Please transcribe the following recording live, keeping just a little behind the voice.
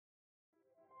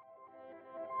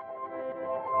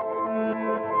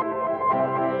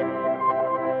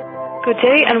Good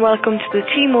day and welcome to the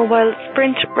T-Mobile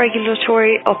Sprint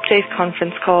Regulatory Update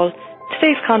conference call.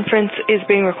 Today's conference is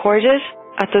being recorded.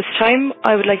 At this time,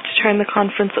 I would like to turn the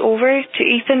conference over to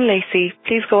Ethan Lacey.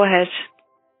 Please go ahead.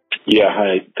 Yeah,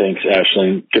 hi. Thanks,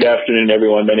 Ashley. Good afternoon,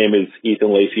 everyone. My name is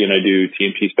Ethan Lacey, and I do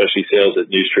TMT Specialty Sales at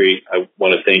New Street. I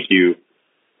want to thank you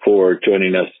for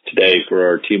joining us today for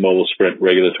our T-Mobile Sprint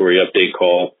Regulatory Update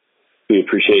call. We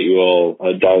appreciate you all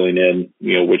dialing in,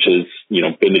 which has,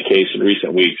 been the case in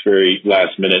recent weeks, very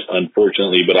last minute,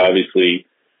 unfortunately, but obviously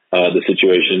the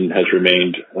situation has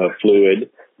remained fluid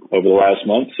over the last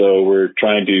month. So we're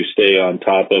trying to stay on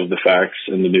top of the facts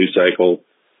and the news cycle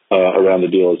around the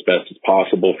deal as best as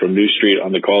possible. From New Street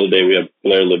on the call today, we have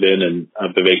Blair Levin and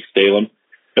Vivek Stalem.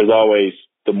 As always,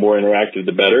 the more interactive,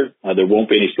 the better. There won't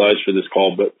be any slides for this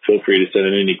call, but feel free to send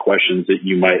in any questions that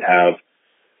you might have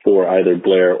for either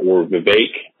Blair or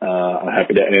Vivek. I'm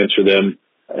happy to answer them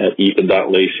at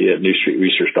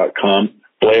ethan.lacey@newstreetresearch.com.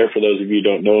 Blair, for those of you who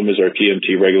don't know him, is our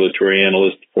TMT regulatory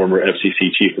analyst, former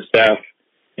FCC chief of staff,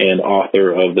 and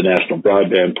author of the National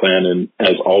Broadband Plan. And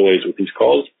as always with these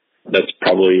calls, that's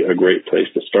probably a great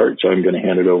place to start. So I'm going to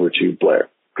hand it over to Blair.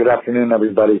 Good afternoon,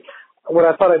 everybody. What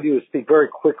I thought I'd do is speak very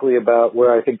quickly about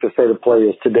where I think the state of play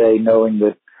is today, knowing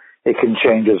that it can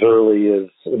change as early as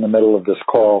in the middle of this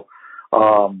call.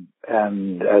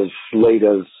 And as late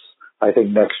as I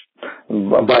think by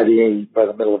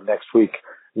the middle of next week,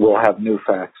 we'll have new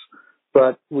facts.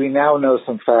 But we now know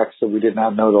some facts that we did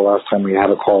not know the last time we had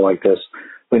a call like this.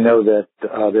 We know that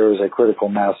there is a critical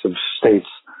mass of states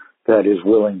that is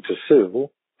willing to sue,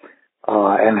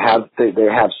 and they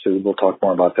have sued. We'll talk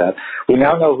more about that. We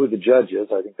now know who the judge is.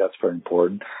 I think that's very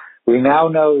important. We now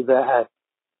know that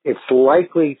it's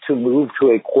likely to move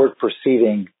to a court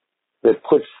proceeding that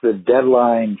puts the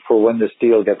deadline for when this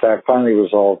deal gets finally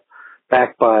resolved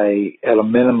back by, at a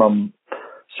minimum,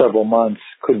 several months,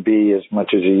 could be as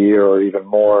much as a year or even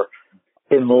more,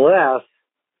 unless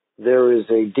there is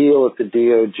a deal at the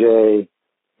DOJ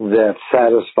that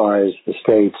satisfies the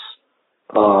states,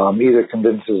 either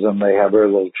convinces them they have very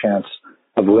little chance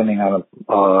of winning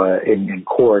in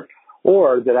court,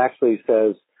 or that actually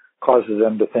causes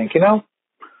them to think,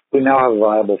 we now have a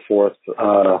viable fourth,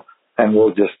 and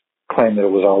we'll just claim that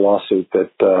it was our lawsuit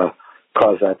that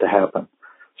caused that to happen.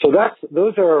 So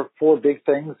those are four big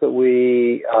things that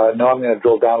we know. I'm going to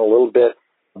drill down a little bit,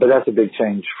 but that's a big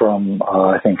change from,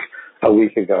 I think, a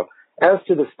week ago. As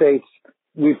to the states,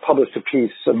 we published a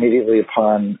piece immediately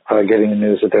upon getting the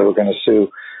news that they were going to sue.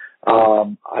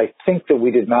 I think that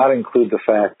we did not include the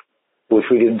fact, which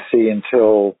we didn't see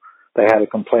until they had a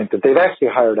complaint, that they've actually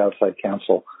hired outside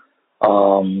counsel,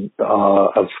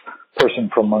 a person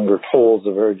from Munger Tolles,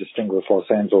 a very distinguished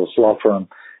Los Angeles law firm.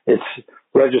 It's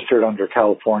registered under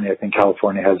California. I think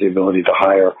California has the ability to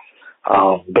hire.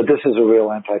 But this is a real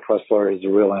antitrust lawyer. He's a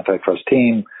real antitrust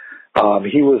team.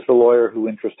 He was the lawyer who,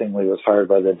 interestingly, was hired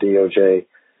by the DOJ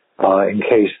in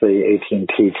case the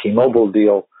AT&T T-Mobile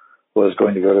deal was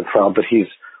going to go to trial. But he's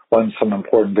won some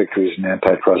important victories in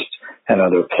antitrust and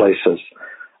other places.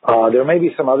 There may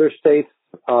be some other states,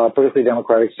 particularly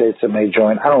Democratic states, that may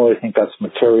join. I don't really think that's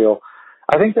material.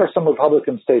 I think there are some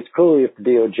Republican states. Clearly, if the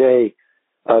DOJ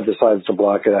decides to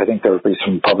block it, I think there would be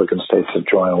some Republican states that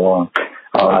join along,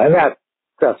 and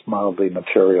that's mildly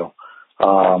material.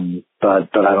 But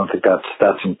I don't think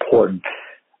that's important.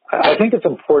 I think it's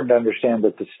important to understand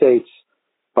that the states,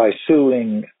 by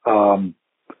suing, have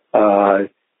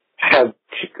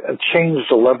changed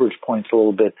the leverage points a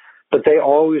little bit, but they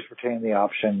always retain the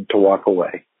option to walk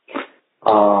away.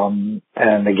 And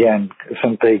again,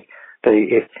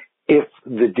 if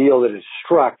the deal that is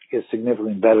struck is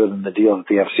significantly better than the deal that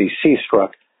the FCC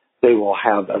struck, they will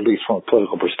have, at least from a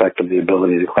political perspective, the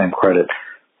ability to claim credit.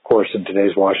 Of course, in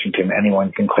today's Washington,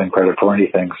 anyone can claim credit for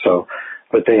anything.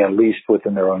 But they, at least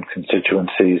within their own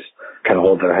constituencies, can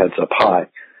hold their heads up high.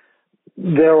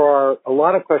 There are a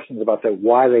lot of questions about that,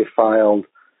 why they filed.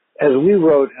 As we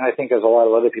wrote, and I think as a lot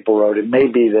of other people wrote, it may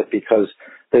be that because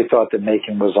they thought that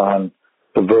Macon was on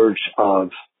the verge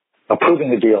of approving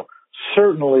the deal.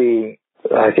 Certainly,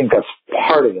 I think that's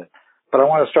part of it. But I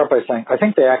want to start by saying I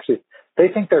think they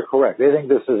think they're correct. They think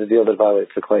this is a deal that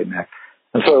violates the Clayton Act.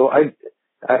 And so I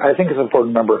think it's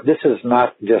important to remember this is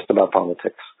not just about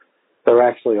politics. There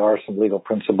actually are some legal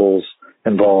principles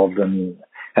involved, and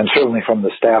certainly from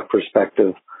the staff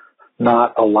perspective,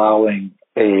 not allowing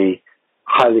a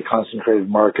highly concentrated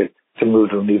market to move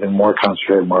to an even more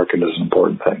concentrated market is an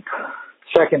important thing.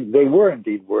 Second, they were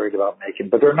indeed worried about Macon,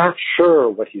 but they're not sure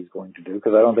what he's going to do,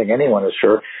 because I don't think anyone is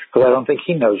sure, because I don't think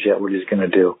he knows yet what he's going to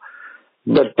do.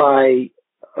 But by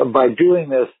doing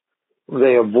this,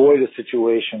 they avoid a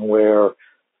situation where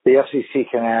the FCC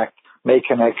can act May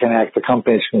Connect, the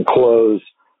companies can close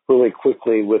really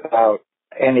quickly without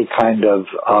any kind of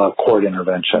court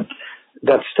intervention.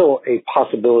 That's still a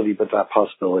possibility, but that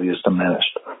possibility is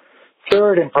diminished.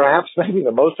 Third, and perhaps maybe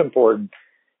the most important,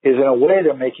 is in a way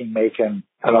they're making Macon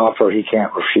an offer he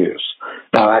can't refuse.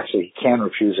 Now, actually, he can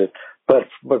refuse it, but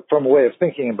from a way of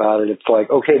thinking about it, it's like,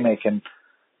 okay, Macon,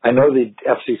 I know the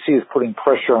FCC is putting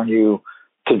pressure on you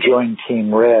to join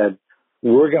Team Red.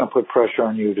 We're going to put pressure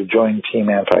on you to join Team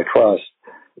Antitrust.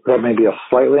 That may be a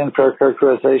slightly unfair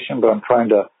characterization, but I'm trying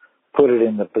to put it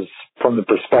from the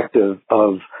perspective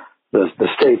of the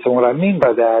states. And what I mean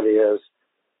by that is,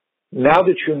 now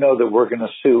that you know that we're going to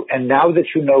sue, and now that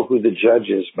you know who the judge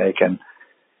is, Macon,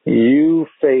 you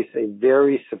face a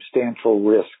very substantial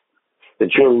risk that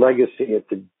your legacy at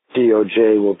the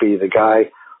DOJ will be the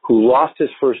guy who lost his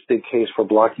first big case for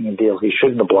blocking a deal he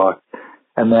shouldn't have blocked,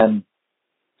 and then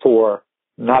for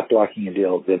not blocking a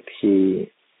deal that he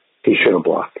should have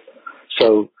blocked.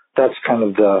 So that's kind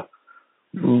of the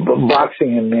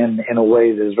boxing him in a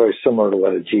way that is very similar to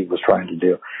what Ajit was trying to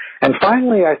do. And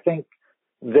finally, I think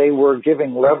they were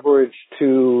giving leverage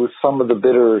to some of the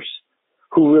bidders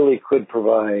who really could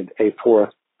provide a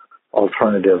fourth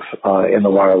alternative in the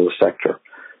wireless sector.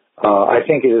 I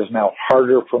think it is now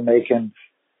harder for Macon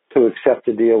to accept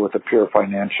a deal with a pure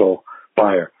financial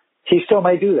buyer. He still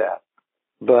may do that,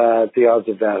 but the odds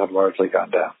of that have largely gone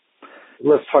down.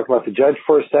 Let's talk about the judge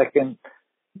for a second.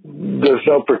 There's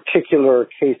no particular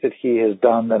case that he has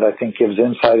done that I think gives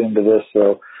insight into this,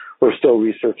 so we're still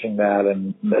researching that,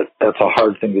 and that's a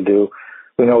hard thing to do.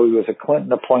 We know he was a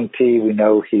Clinton appointee. We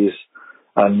know he's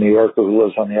a New Yorker who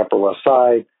lives on the Upper West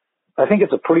Side. I think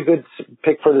it's a pretty good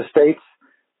pick for the states.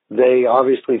 They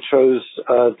obviously chose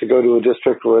to go to a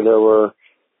district where there were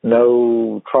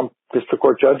no Trump district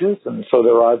court judges, and so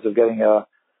their odds of getting a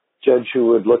judge who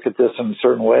would look at this in a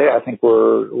certain way, I think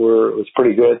was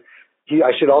pretty good.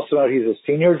 I should also note he's a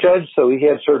senior judge, so he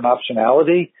had certain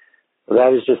optionality.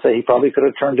 That is to say, he probably could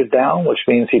have turned it down, which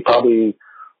means he probably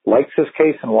likes his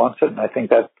case and wants it, and I think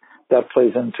that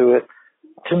plays into it.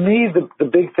 To me, the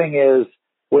big thing is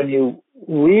when you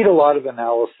read a lot of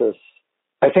analysis,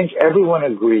 I think everyone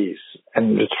agrees,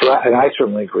 and I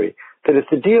certainly agree, that if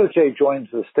the DOJ joins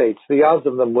the states, the odds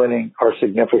of them winning are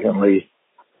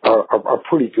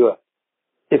pretty good.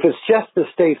 If it's just the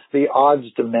states, the odds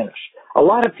diminish. A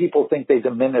lot of people think they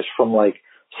diminish from like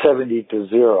 70 to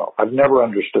 0. I've never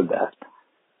understood that.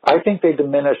 I think they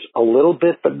diminish a little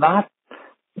bit, but not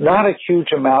a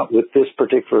huge amount with this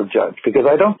particular judge, because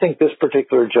I don't think this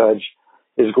particular judge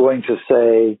is going to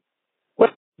say,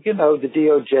 well, the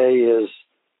DOJ is,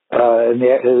 and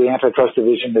the Antitrust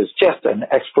Division is just an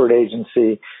expert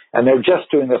agency, and they're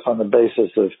just doing this on the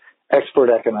basis of expert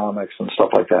economics and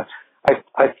stuff like that.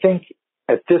 I think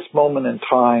at this moment in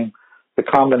time, the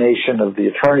combination of the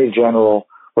Attorney General,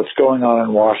 what's going on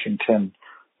in Washington,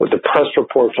 with the press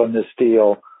reports on this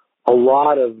deal, a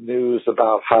lot of news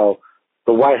about how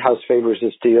the White House favors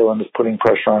this deal and is putting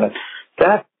pressure on it.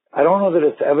 That, I don't know that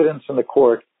it's evidence in the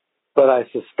court, but I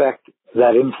suspect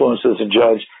that influences a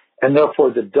judge, and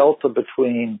therefore the delta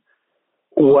between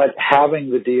what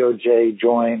having the DOJ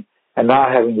join and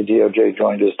not having the DOJ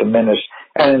join is diminished.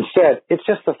 And instead, it's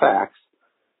just the facts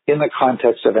in the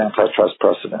context of antitrust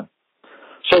precedent.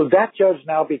 So that judge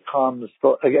now becomes,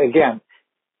 again,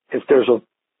 if there's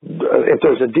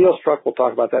a deal struck, we'll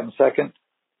talk about that in a second.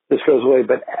 This goes away,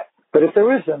 but if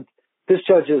there isn't, this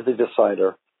judge is the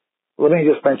decider. Let me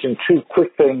just mention two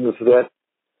quick things that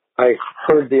I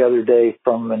heard the other day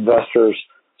from investors.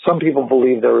 Some people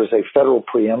believe there is a federal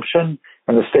preemption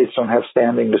and the states don't have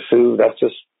standing to sue. That's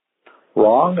just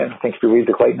wrong. And I think if you read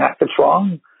the Clayton Act, it's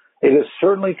wrong. It is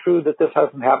certainly true that this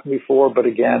hasn't happened before, but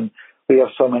again, we have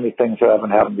so many things that haven't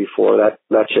happened before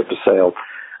that ship has sailed.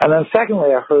 And then secondly,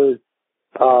 I heard,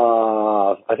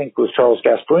 I think it was Charles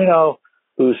Gasparino,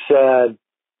 who said,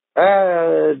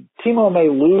 T-Mobile may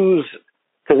lose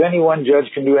because any one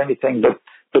judge can do anything, but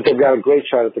they've got a great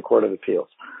shot at the Court of Appeals.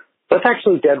 That's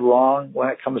actually dead wrong when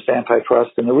it comes to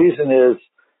antitrust. And the reason is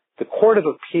the Court of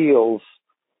Appeals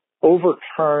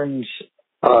overturns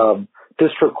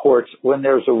district courts when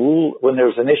there's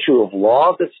an issue of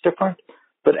law that's different.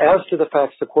 But as to the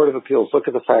facts, the Court of Appeals look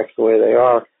at the facts the way they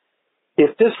are.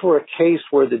 If this were a case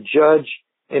where the judge,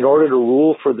 in order to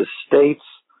rule for the states,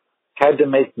 had to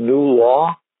make new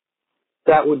law,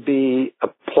 that would be a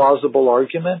plausible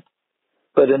argument.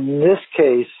 But in this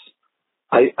case,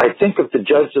 I think if the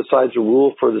judge decides to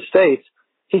rule for the states,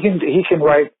 he can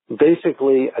write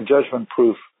basically a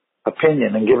judgment-proof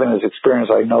opinion. And given his experience,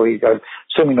 I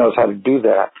assume he knows how to do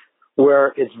that,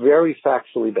 where it's very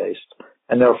factually based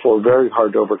and therefore very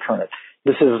hard to overturn it.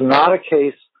 This is not a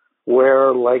case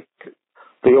where, like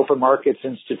the Open Markets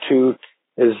Institute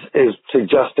is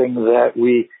suggesting that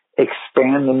we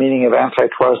expand the meaning of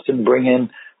antitrust and bring in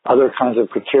other kinds of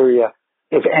criteria.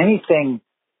 If anything,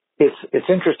 it's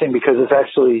interesting because it's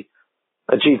actually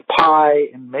Ajit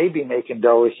Pai and maybe Makan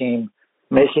Delrahim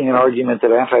making an argument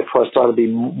that antitrust ought to be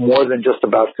more than just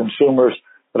about consumers.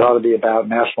 It ought to be about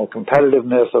national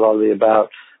competitiveness. It ought to be about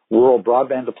rural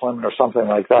broadband deployment or something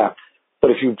like that.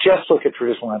 But if you just look at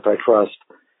traditional antitrust,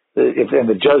 and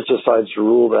the judge decides to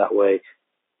rule that way,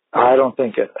 I don't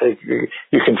think you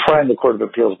can try in the Court of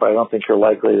Appeals, but I don't think you're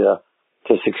likely to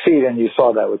succeed. And you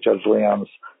saw that with Judge Leon's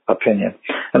opinion.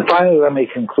 And finally, let me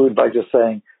conclude by just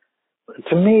saying,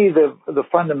 to me, the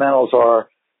fundamentals are,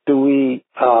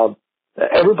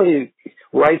 everybody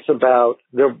writes about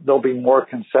there'll be more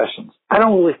concessions. I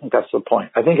don't really think that's the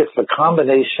point. I think it's the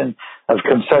combination of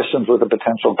concessions with a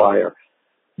potential buyer.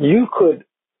 You could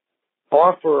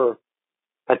offer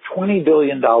a $20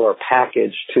 billion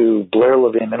package to Blair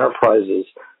Levin Enterprises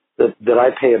that I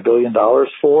pay $1 billion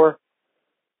for.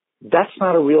 That's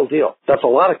not a real deal. That's a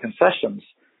lot of concessions.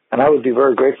 And I would be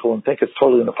very grateful and think it's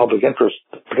totally in the public interest,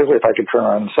 particularly if I could turn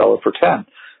around and sell it for 10.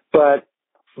 But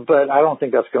I don't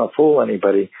think that's going to fool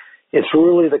anybody. It's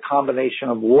really the combination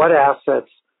of what assets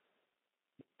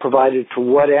provided to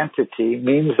what entity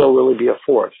means there'll really be a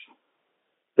force.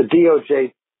 The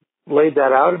DOJ laid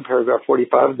that out in paragraph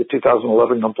 45 of the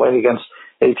 2011 complaint against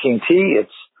AT&T.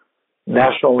 It's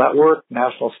national network,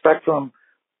 national spectrum,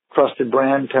 trusted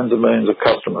brand, tens of millions of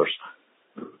customers.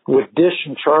 What Dish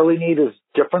and Charlie need is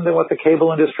different than what the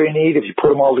cable industry need. If you put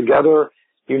them all together,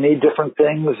 you need different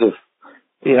things.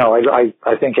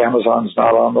 I think Amazon's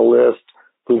not on the list.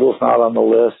 Google's not on the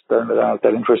list. They're not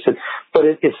that interested. But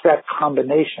it's that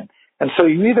combination. And so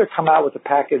you either come out with a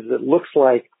package that looks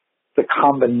like the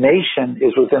combination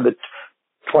is within the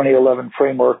 2011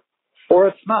 framework, or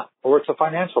it's not, or it's a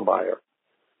financial buyer.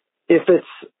 If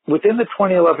it's within the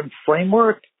 2011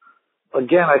 framework,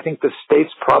 again, I think the states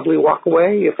probably walk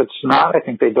away. If it's not, I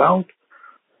think they don't.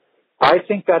 I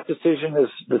think that decision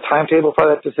the timetable for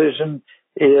that decision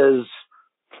is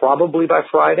probably by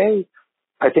Friday.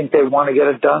 I think they want to get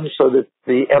it done so that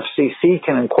the FCC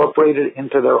can incorporate it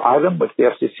into their item, which the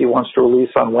FCC wants to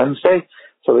release on Wednesday,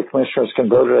 so the commissioners can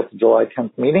vote it at the July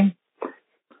 10th meeting.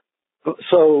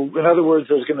 So, in other words,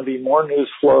 there's going to be more news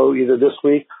flow either this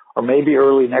week or maybe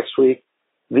early next week.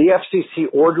 The FCC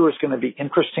order is going to be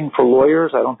interesting for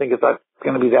lawyers. I don't think it's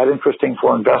going to be that interesting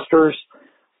for investors.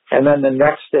 And then the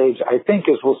next stage, I think,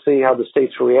 is we'll see how the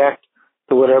states react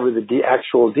to whatever the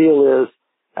actual deal is.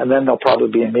 And then there'll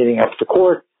probably be a meeting up to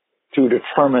court to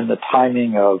determine the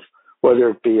timing of whether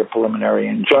it be a preliminary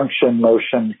injunction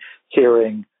motion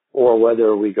hearing or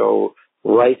whether we go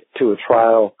right to a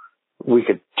trial. We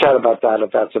could chat about that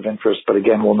if that's of interest, but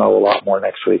again, we'll know a lot more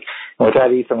next week. And with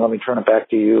that, Ethan, let me turn it back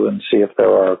to you and see if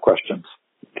there are questions.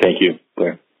 Thank you,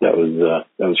 Blair. That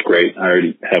was great. I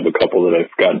already have a couple that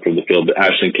I've gotten from the field. But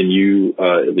Ashley, can you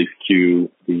at least cue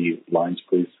the lines,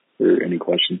 please, for any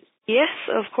questions? Yes,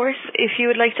 of course. If you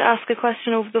would like to ask a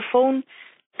question over the phone,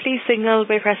 please signal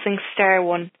by pressing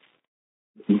 *1.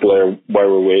 Blair, while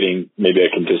we're waiting, maybe I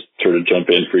can just sort of jump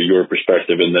in for your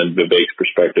perspective and then Vivek's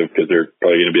perspective, because they're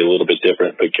probably going to be a little bit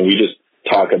different. But can we just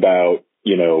talk about,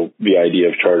 the idea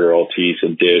of Charter, Altice,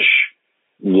 and Dish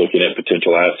looking at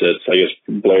potential assets? I guess,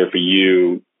 Blair, for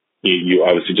you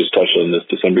obviously just touched on this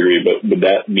to some degree, but would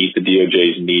that meet the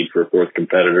DOJ's need for a fourth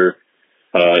competitor?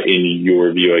 In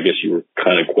your view, I guess you were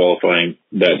kind of qualifying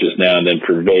that just now. And then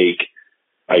for Vivek,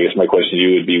 I guess my question to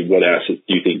you would be, what assets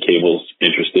do you think cable's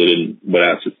interested in? What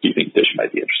assets do you think Dish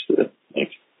might be interested in?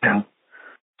 Thanks. Yeah.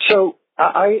 So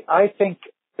I think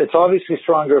it's obviously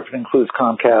stronger if it includes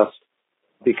Comcast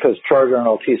because Charter and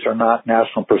Altice are not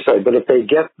national per se. But if they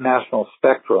get national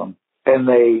spectrum and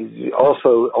they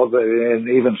also, and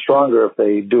even stronger if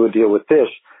they do a deal with Dish,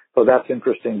 so that's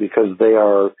interesting because they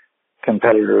are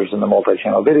competitors in the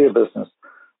multi-channel video business.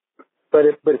 But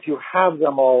if you have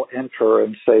them all enter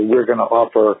and say, we're going to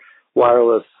offer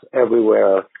wireless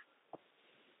everywhere,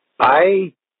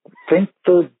 I think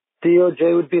the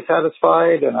DOJ would be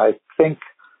satisfied, and I think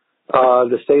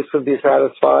the states would be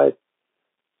satisfied.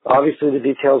 Obviously, the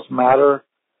details matter,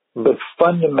 but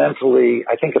fundamentally,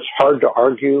 I think it's hard to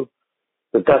argue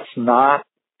that that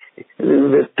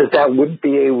wouldn't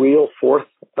be a real fourth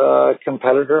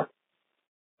competitor.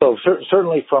 So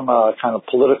certainly from a kind of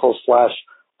political /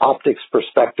 optics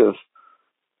perspective,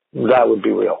 that would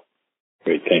be real.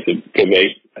 Great, thank you.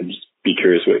 Vivek, I'd just be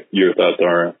curious what your thoughts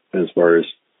are as far as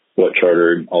what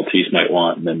Charter and Altice might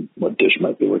want and then what Dish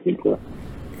might be looking for.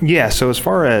 Yeah, so as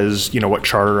far as, what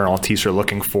Charter and Altice are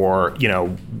looking for,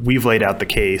 we've laid out the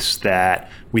case that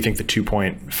we think the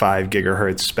 2.5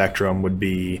 gigahertz spectrum would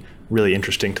be really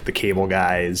interesting to the cable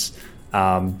guys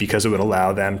because it would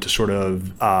allow them to sort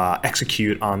of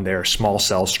execute on their small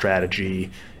cell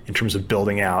strategy in terms of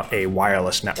building out a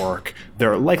wireless network.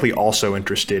 They're likely also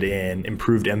interested in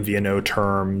improved MVNO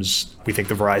terms. We think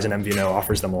the Verizon MVNO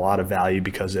offers them a lot of value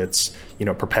because it's,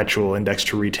 perpetual index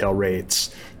to retail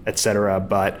rates, et cetera.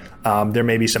 But there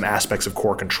may be some aspects of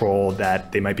core control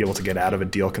that they might be able to get out of a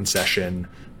deal concession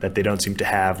that they don't seem to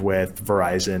have with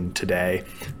Verizon today.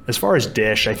 As far as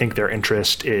Dish, I think their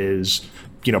interest is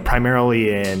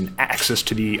primarily in access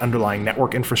to the underlying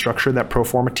network infrastructure that pro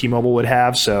forma T-Mobile would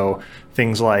have. So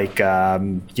things like,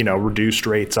 reduced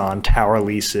rates on tower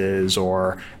leases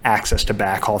or access to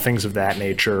backhaul, things of that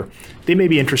nature. They may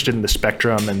be interested in the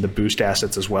spectrum and the boost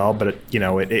assets as well, but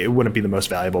it wouldn't be the most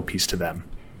valuable piece to them.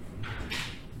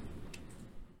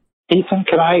 Ethan,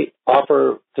 can I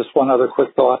offer just one other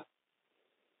quick thought?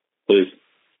 Please.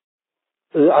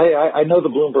 I know the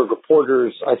Bloomberg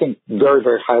reporters, I think very,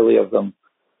 very highly of them.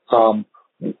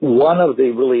 One of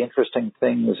the really interesting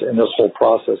things in this whole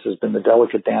process has been the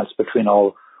delicate dance between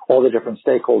all the different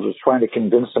stakeholders trying to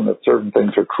convince them that certain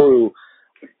things are true.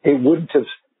 It wouldn't have,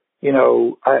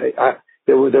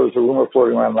 there was a rumor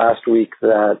floating around last week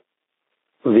that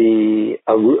the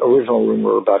original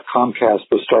rumor about Comcast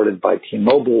was started by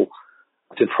T-Mobile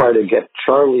to try to get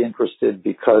Charlie interested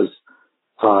because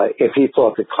if he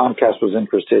thought that Comcast was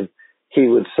interested, he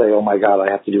would say, oh my God,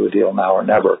 I have to do a deal now or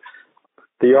never.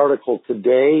 The article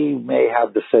today may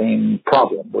have the same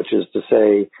problem, which is to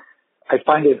say, I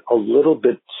find it a little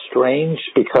bit strange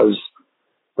because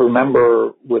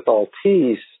remember with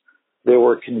Altice, there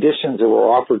were conditions that were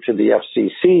offered to the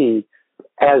FCC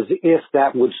as if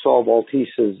that would solve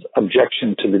Altice's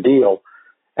objection to the deal.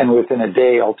 And within a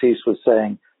day, Altice was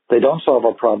saying, they don't solve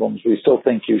our problems. We still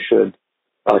think you should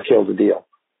kill the deal.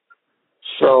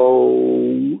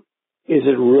 So is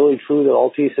it really true that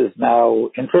Altice is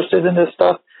now interested in this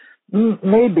stuff?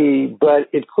 Maybe, but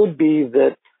it could be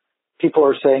that people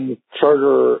are saying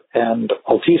Charter and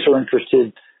Altice are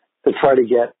interested to try to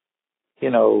get,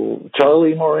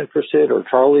 Charlie more interested or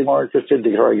Charlie more interested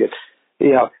to try to get,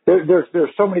 there's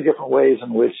so many different ways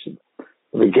in which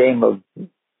the game of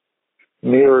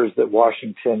mirrors that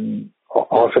Washington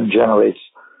often generates,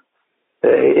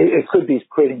 it could be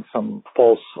creating some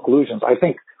false illusions. I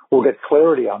think we'll get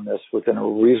clarity on this within a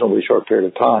reasonably short period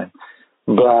of time,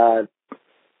 but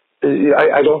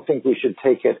I don't think we should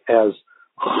take it as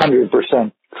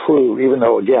 100% true, even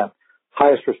though, again,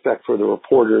 highest respect for the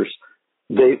reporters.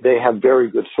 They have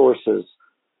very good sources,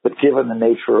 but given the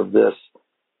nature of this,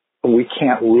 we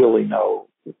can't really know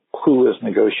who is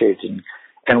negotiating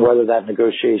and whether that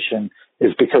negotiation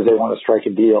is because they want to strike a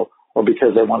deal or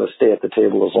because they want to stay at the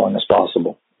table as long as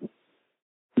possible.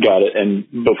 Got it. And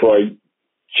before I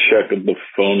check the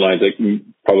phone lines, I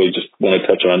probably just want to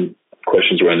touch on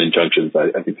questions around injunctions.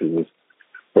 I think this is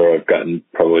where I've gotten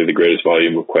probably the greatest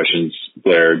volume of questions,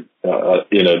 Blair,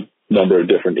 in a number of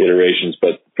different iterations,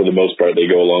 but for the most part, they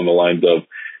go along the lines of,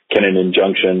 can an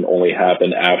injunction only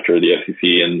happen after the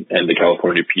FCC and the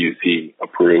California PUC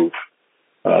approve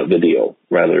the deal,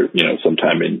 rather,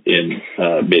 sometime in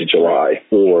mid-July,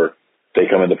 or they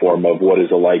come in the form of what is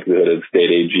the likelihood of state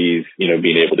AGs,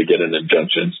 being able to get an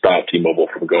injunction, stop T-Mobile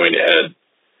from going ahead,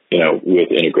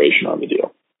 with integration on the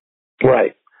deal.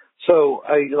 Right. So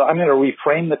I'm going to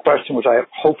reframe the question, which I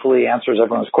hopefully answers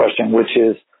everyone's question, which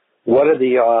is, what are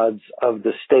the odds of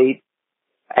the state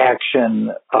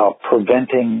action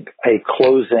preventing a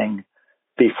closing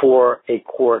before a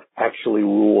court actually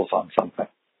rules on something?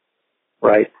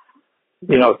 Right?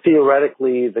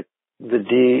 Theoretically,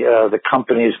 the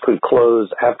companies could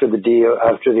close after the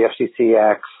FCC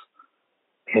acts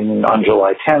on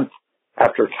July 10th,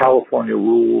 after California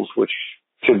rules, which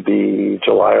should be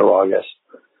July or August,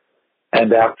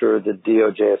 and after the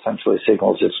DOJ essentially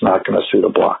signals it's not going to sue the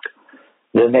block.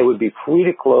 Then they would be free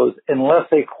to close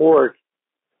unless a court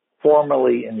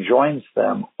formally enjoins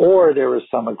them or there is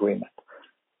some agreement.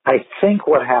 I think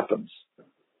what happens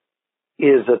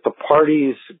is that the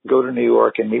parties go to New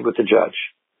York and meet with the judge,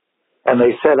 and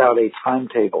they set out a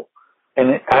timetable.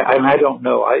 And I don't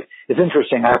know. It's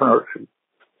interesting. I haven't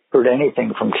heard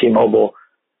anything from T-Mobile.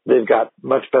 They've got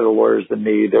much better lawyers than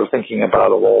me. They're thinking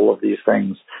about all of these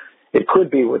things. It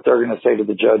could be what they're going to say to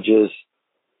the judge is,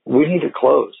 we need to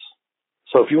close.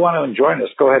 So if you want to enjoin us,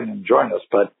 go ahead and enjoin us.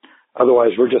 But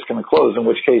otherwise, we're just going to close, in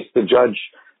which case the judge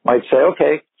might say,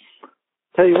 okay,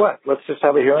 tell you what, let's just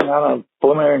have a hearing on a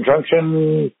preliminary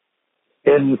injunction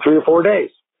in 3 or 4 days.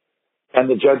 And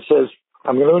the judge says,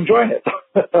 I'm going to enjoin it.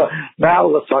 Now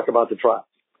let's talk about the trial.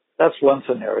 That's one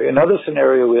scenario. Another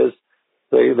scenario is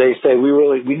they say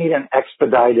we need an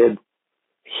expedited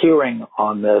hearing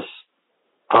on this.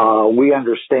 We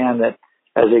understand that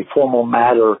as a formal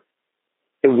matter,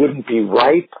 it wouldn't be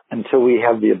ripe until we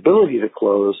have the ability to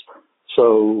close.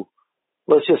 So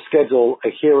let's just schedule a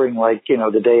hearing like,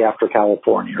 the day after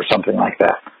California or something like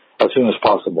that as soon as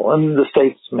possible. And the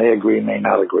states may agree, may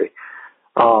not agree.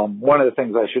 One of the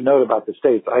things I should note about the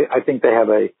states, I think they have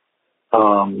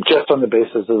just on the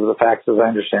basis of the facts as I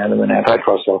understand them in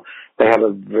antitrust law, they have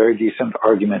a very decent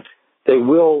argument. They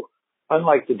will,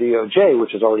 unlike the DOJ,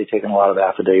 which has already taken a lot of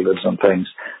affidavits and things,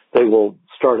 they will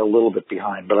start a little bit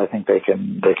behind, but I think they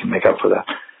can make up for that.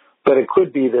 But it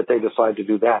could be that they decide to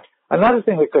do that. Another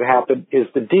thing that could happen is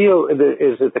that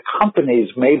the companies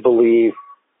may believe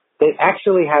they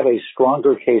actually have a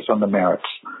stronger case on the merits.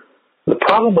 The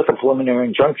problem with a preliminary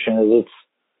injunction is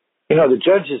the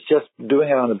judge is just doing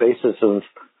it on the basis of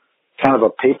kind of a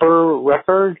paper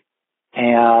record,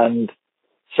 and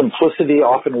simplicity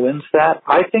often wins that.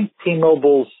 I think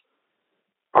T-Mobile's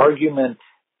argument,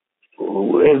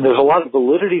 and there's a lot of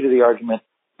validity to the argument,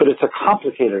 but it's a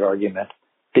complicated argument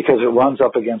because it runs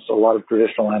up against a lot of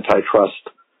traditional antitrust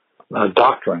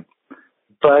doctrine.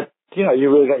 But,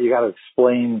 you got to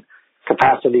explain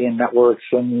capacity in networks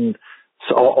and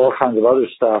all kinds of other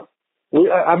stuff.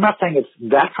 I'm not saying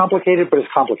it's that complicated, but it's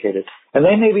complicated. And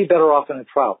they may be better off in a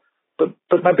trial. But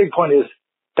my big point is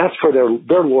that's for their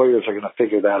lawyers are going to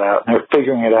figure that out. And they're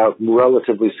figuring it out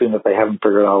relatively soon if they haven't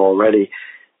figured it out already.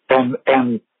 And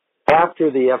after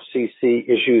the FCC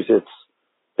issues its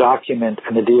document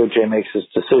and the DOJ makes its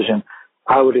decision,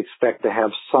 I would expect to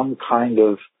have some kind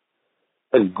of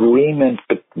agreement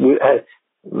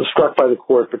struck by the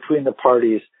court between the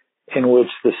parties in which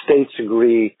the states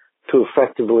agree to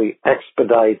effectively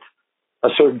expedite a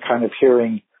certain kind of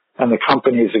hearing and the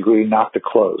companies agree not to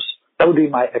close. That would be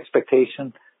my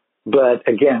expectation. But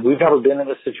again, we've never been in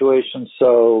this situation,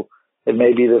 so it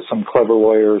may be that some clever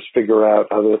lawyers figure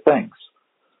out other things,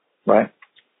 right?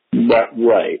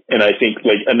 Right. And I think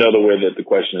another way that the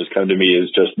question has come to me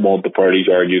is just won't the parties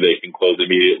argue they can close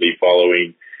immediately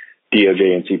following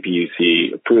DOJ and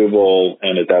CPUC approval,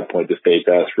 and at that point the states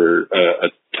ask for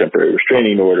a temporary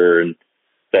restraining order, and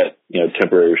that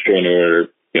temporary restraining order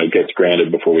gets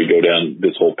granted before we go down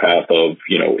this whole path of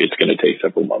it's going to take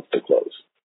several months to close.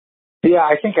 Yeah,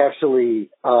 I think actually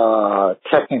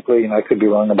technically, and I could be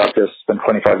wrong about this, it's been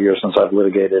 25 years since I've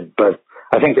litigated, but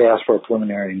I think they asked for a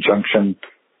preliminary injunction.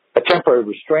 A temporary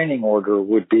restraining order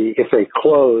would be, if they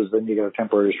close, then you get a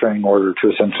temporary restraining order to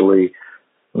essentially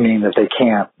mean that they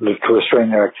can't, to restrain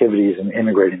their activities in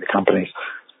integrating the companies.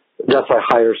 That's a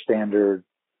higher standard,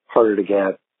 harder to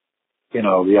get,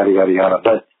 yada, yada, yada.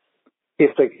 But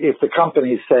if the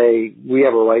companies say we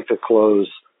have a right to close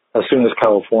as soon as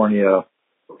California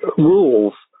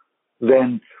rules,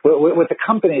 then what the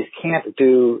companies can't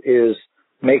do is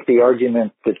make the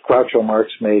argument that Groucho Marx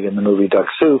made in the movie Duck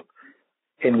Soup,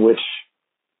 in which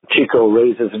Chico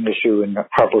raises an issue and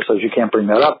Harpo says you can't bring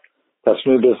that up. That's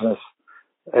new business.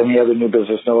 Any other new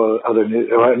business,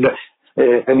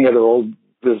 any other old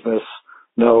business,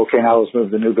 no, okay, now let's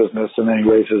move to new business. And then he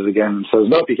raises it again and says,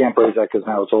 nope, you can't raise that because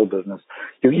now it's old business.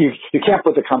 You can't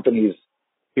put the companies,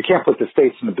 you can't put the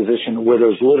states in a position where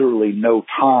there's literally no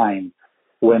time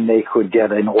when they could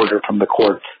get an order from the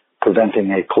court preventing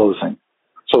a closing.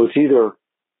 So it's either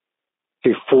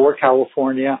before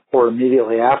California or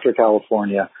immediately after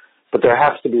California, but there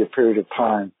has to be a period of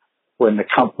time when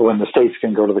the states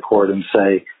can go to the court and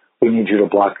say, we need you to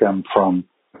block them from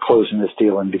closing this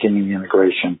deal and beginning the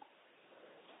integration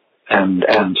and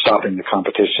stopping the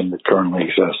competition that currently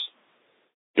exists.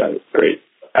 Got it. Great.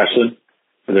 Ashlyn,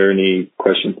 are there any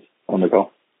questions on the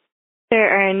call?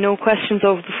 There are no questions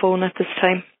over the phone at this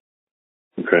time.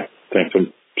 Okay. Thanks.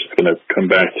 I'm just going to come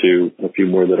back to a few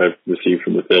more that I've received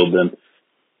from the field then.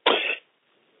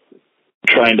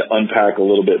 Trying to unpack a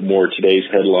little bit more today's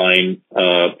headline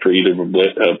for either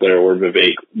Blair or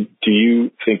Vivek. Do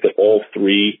you think that all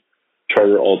three,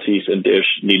 Charter, Altice, and Dish,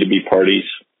 need to be parties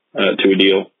to a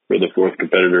deal for the fourth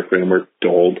competitor framework to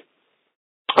hold?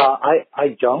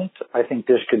 I don't. I think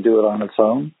Dish could do it on its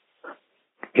own.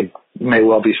 It may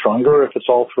well be stronger if it's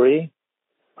all three.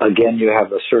 Again, you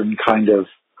have a certain kind of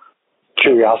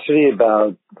curiosity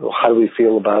about how do we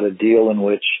feel about a deal in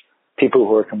which people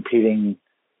who are competing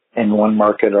in one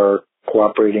market are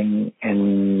cooperating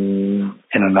in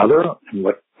another, and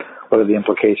what are the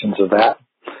implications of that?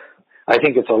 I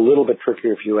think it's a little bit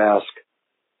trickier if you ask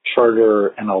Charter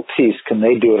and Altice, can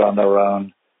they do it on their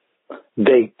own?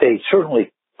 They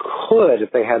certainly could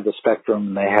if they had the spectrum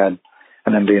and they had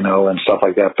and MVNO and stuff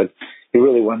like that. But you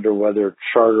really wonder whether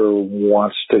Charter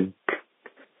wants to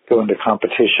go into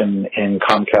competition in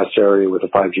Comcast area with a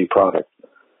 5G product.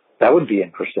 That would be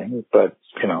interesting, but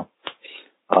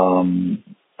I'm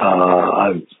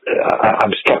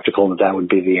skeptical that would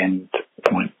be the end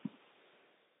point.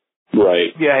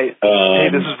 Right. Yeah. Hey,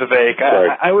 this is Vivek.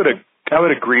 I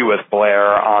would agree with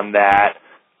Blair on that.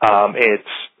 It's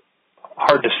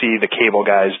hard to see the cable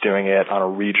guys doing it on a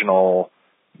regional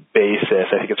basis.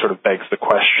 I think it sort of begs the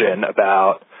question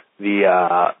about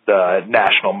the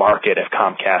national market if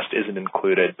Comcast isn't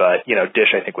included. But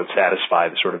Dish I think would satisfy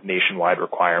the sort of nationwide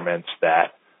requirements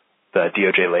that the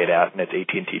DOJ laid out in its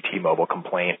AT&T T-Mobile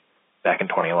complaint back in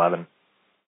 2011.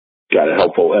 Got it.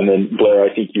 Helpful. And then, Blair,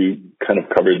 I think you kind of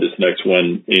covered this next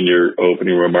one in your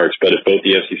opening remarks, but if both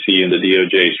the FCC and the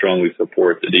DOJ strongly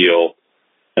support the deal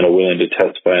and are willing to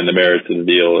testify on the merits of the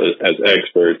deal as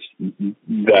experts,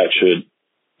 that should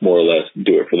more or less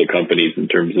do it for the companies in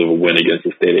terms of a win against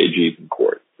the state AGs in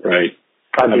court, right?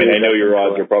 I know your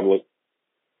odds are probably...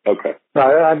 Okay.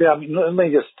 Let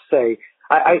me just say,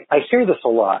 I hear this a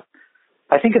lot.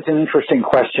 I think it's an interesting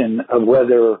question of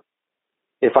whether,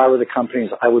 if I were the companies,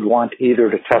 I would want either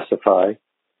to testify.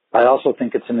 I also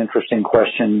think it's an interesting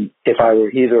question, if I were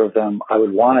either of them, I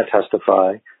would want to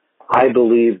testify. I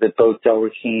believe that both Del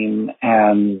Rakhim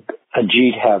and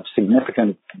Ajit have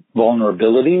significant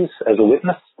vulnerabilities as a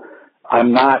witness.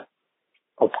 I'm not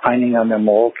opining on their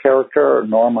moral character,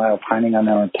 nor am I opining on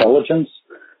their intelligence.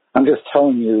 I'm just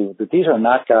telling you that these are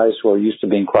not guys who are used to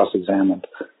being cross-examined.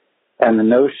 And the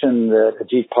notion that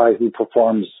Ajit Pai, who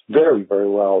performs very, very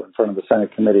well in front of the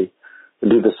Senate committee, would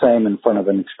do the same in front of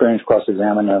an experienced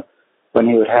cross-examiner when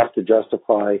he would have to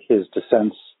justify his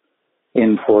dissents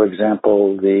in, for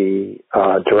example, the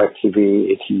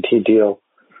DirecTV AT&T deal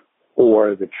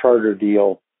or the Charter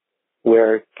deal,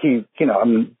 where he,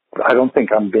 I don't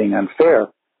think I'm being unfair,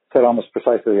 said almost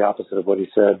precisely the opposite of what he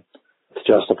said to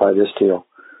justify this deal.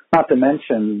 Not to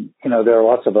mention, there are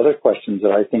lots of other questions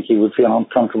that I think he would feel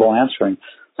uncomfortable answering,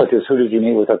 such as who did you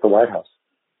meet with at the White House?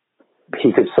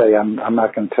 He could say, I'm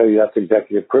not going to tell you that's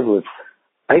executive privilege.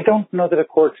 I don't know that a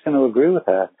court's going to agree with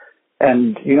that.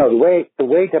 And, the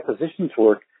way depositions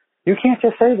work, you can't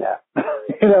just say that.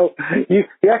 You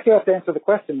actually have to answer the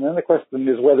question. And then the question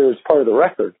is whether it's part of the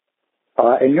record.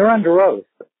 And you're under oath.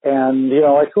 And,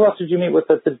 who else did you meet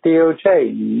with at the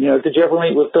DOJ? Did you ever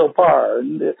meet with Bill Barr?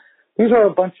 And these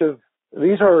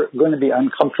are going to be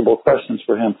uncomfortable questions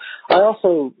for him. I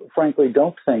also, frankly,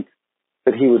 don't think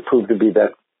that he would prove to be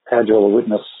that agile a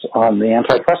witness on the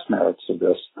antitrust merits of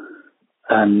this.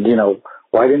 And,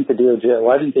 why didn't the DOJ,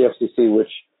 why didn't the FCC,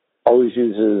 which always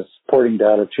uses porting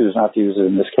data, choose not to use it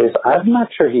in this case? I'm not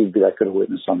sure he'd be that good a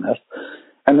witness on this.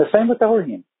 And the same with Del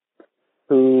Rakhim,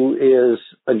 who is,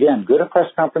 again, good at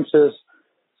press conferences.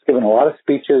 He's given a lot of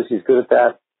speeches. He's good at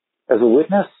that. As a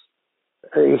witness,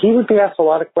 he would be asked a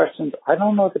lot of questions. I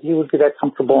don't know that he would be that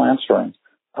comfortable answering.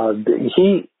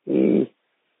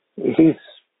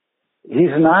 He's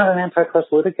not an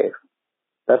antitrust litigator.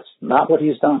 That's not what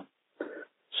he's done.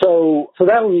 So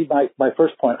that would be my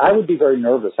first point. I would be very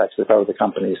nervous, actually, if I were the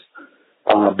companies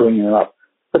bringing it up.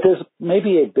 But there's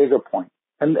maybe a bigger point.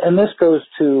 And this goes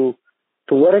to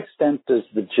what extent does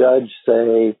the judge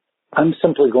say, I'm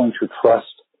simply going to trust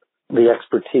the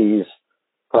expertise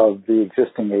of the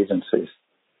existing agencies?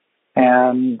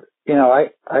 And, I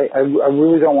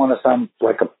really don't want to sound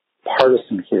like a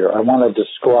partisan here. I want to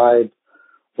describe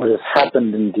what has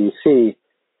happened in D.C.,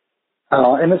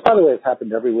 and by the way, it's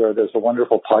happened everywhere. There's a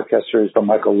wonderful podcast series by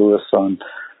Michael Lewis on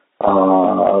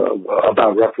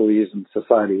about referees in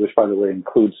society, which, by the way,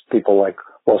 includes people like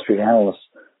Wall Street analysts,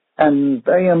 and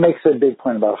makes a big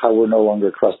point about how we're no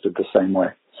longer trusted the same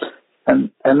way,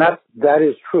 and that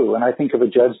is true. And I think if a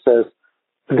judge says,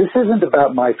 "This isn't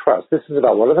about my trust. This is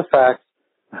about what are the facts.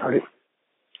 How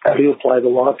do you apply the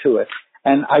law to it?"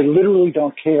 And I literally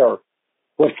don't care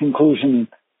what conclusion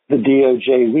the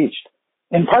DOJ reached.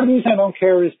 And part of the reason I don't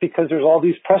care is because there's all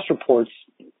these press reports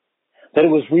that it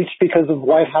was reached because of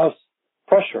White House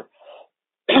pressure.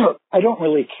 I don't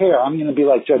really care. I'm going to be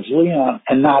like Judge Leon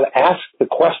and not ask the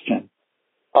question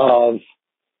of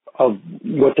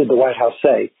what did the White House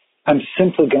say. I'm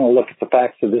simply going to look at the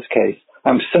facts of this case.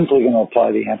 I'm simply going to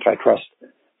apply the antitrust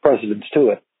precedents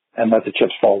to it and let the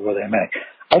chips fall where they may.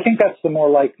 I think that's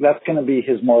that's going to be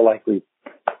his more likely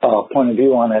point of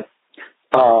view on it.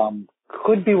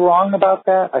 Could be wrong about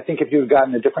that. I think if you'd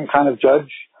gotten a different kind of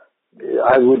judge,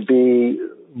 I would be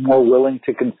more willing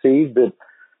to concede that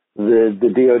the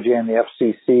DOJ and the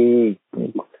FCC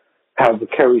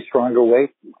carry stronger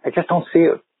weight. I just don't see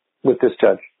it with this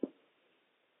judge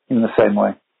in the same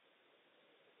way.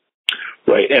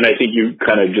 Right, and I think you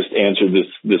kind of just answered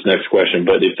this next question,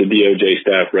 but if the DOJ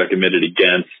staff recommended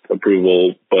against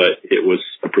approval, but it was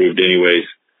approved anyways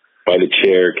by the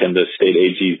chair, can the state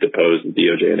AGs depose the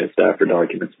DOJ and its staff for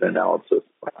documents and analysis?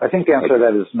 I think the answer to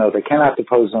that is no. They cannot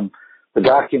depose them. The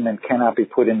document cannot be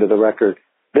put into the record.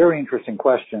 Very interesting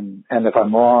question, and if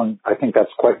I'm wrong, I think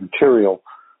that's quite material,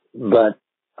 but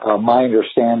my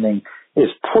understanding is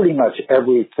pretty much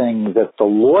everything that the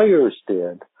lawyers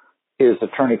did is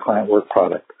attorney-client work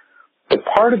product. But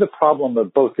part of the problem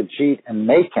of both Ajit and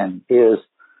Makin is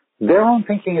their own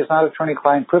thinking is not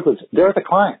attorney-client privilege. They're the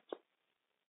clients.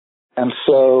 And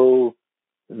so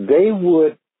they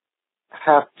would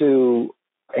have to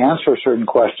answer certain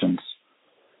questions.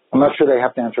 I'm not sure they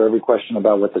have to answer every question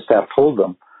about what the staff told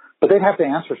them, but they'd have to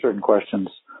answer certain questions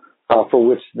for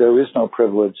which there is no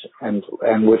privilege and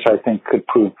which I think could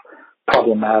prove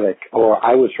problematic, or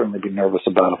I would certainly be nervous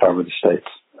about if I were the states.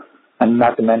 And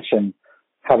not to mention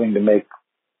having to make,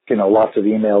 lots of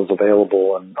emails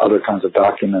available and other kinds of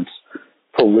documents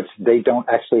for which they don't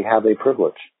actually have a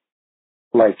privilege.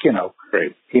 Like,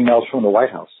 Great. Emails from the White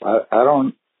House. That's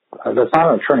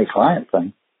not an attorney-client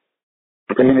thing.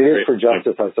 I mean, it is for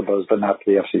justice, I suppose, but not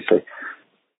for the FCC.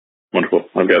 Wonderful.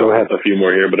 I've got a few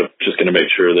more here, but I'm just going to make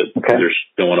sure that there's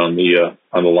no one on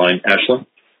the line. Ashlyn?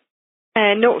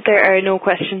 No, there are no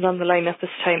questions on the line at this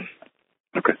time.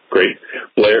 Okay, great.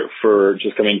 Blair, for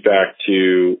just coming back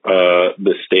to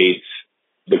the states,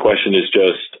 the question is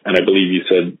just, and I believe you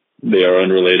said they are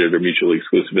unrelated or mutually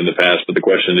exclusive in the past, but the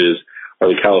question is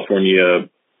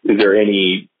there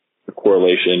any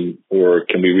correlation or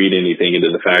can we read anything into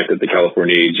the fact that the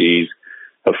California AGs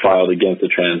have filed against the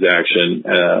transaction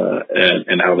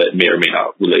and how that may or may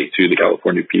not relate to the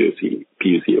California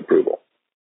PUC approval?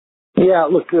 Yeah,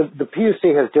 look, the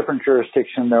PUC has different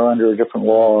jurisdiction. They're under a different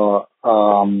law.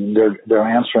 They're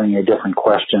answering a different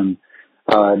question.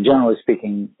 Generally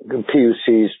speaking, the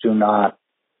PUCs do not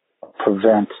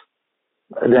prevent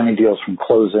any deals from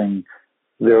closing.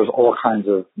 There's all kinds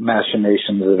of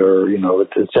machinations that are,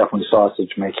 it's definitely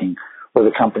sausage making, where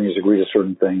the companies agree to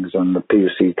certain things and the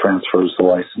PUC transfers the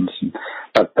license. And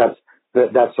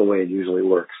that's the way it usually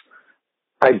works.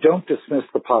 I don't dismiss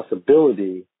the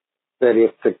possibility that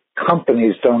if the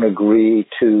companies don't agree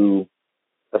to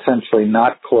essentially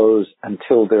not close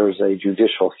until there's a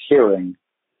judicial hearing,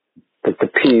 that the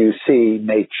PUC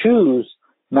may choose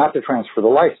not to transfer the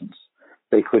license.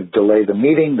 They could delay the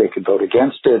meeting. They could vote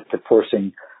against it,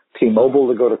 forcing T-Mobile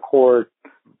to go to court.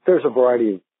 There's a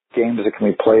variety of games that can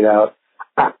be played out.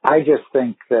 I just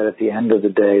think that at the end of the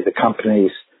day, the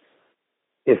companies,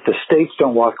 if the states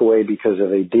don't walk away because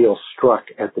of a deal struck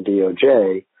at the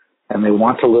DOJ and they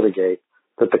want to litigate,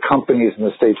 that the companies in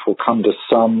the states will come to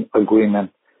some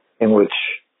agreement in which,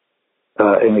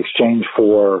 in exchange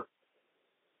for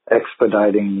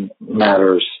expediting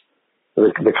matters,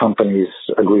 the companies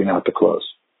agree not to close.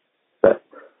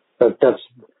 That's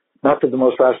not that the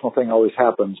most rational thing always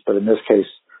happens, but in this case,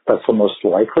 that's the most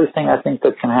likely thing I think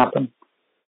that can happen.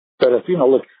 But if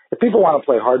people want to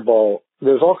play hardball,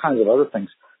 there's all kinds of other things.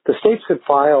 The states could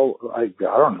file, I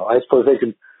don't know, I suppose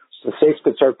the states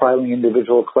could start filing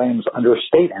individual claims under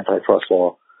state antitrust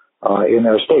law in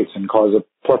their states and cause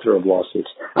a plethora of lawsuits.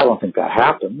 I don't think that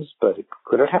happens, but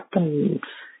could it happen?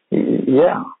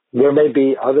 Yeah. There may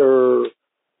be other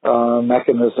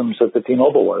mechanisms that the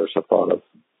T-Mobile lawyers have thought of.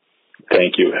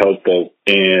 Thank you. Helpful.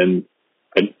 And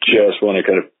I just want to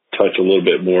kind of touch a little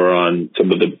bit more on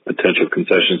some of the potential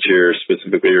concessions here,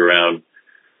 specifically around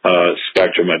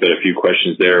spectrum. I've got a few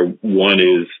questions there. One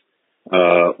is,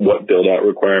 what build-out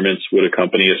requirements would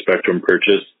accompany a spectrum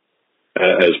purchase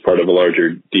as part of a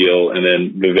larger deal? And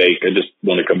then, Vivek, I just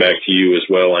want to come back to you as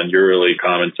well on your early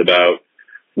comments about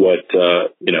what,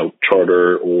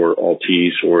 Charter or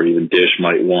Altice or even Dish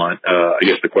might want. I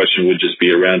guess the question would just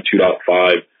be around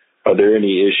 2.5. Are there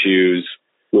any issues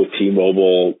with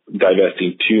T-Mobile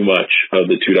divesting too much of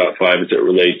the 2.5 as it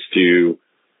relates to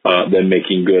them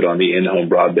making good on the in-home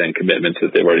broadband commitments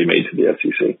that they've already made to the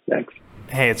FCC? Thanks.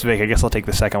 Hey, it's Vic. I guess I'll take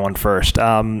the second one first.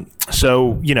 I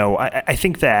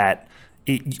think that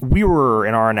we were,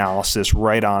 in our analysis,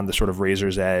 right on the sort of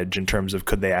razor's edge in terms of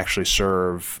could they actually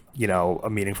serve, a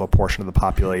meaningful portion of the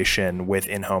population with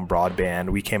in-home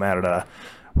broadband. We came out at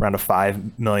around a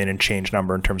 5 million and change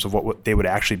number in terms of what they would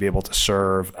actually be able to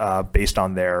serve based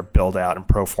on their build out and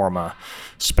pro forma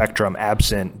spectrum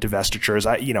absent divestitures.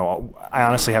 I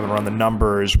honestly haven't run the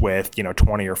numbers with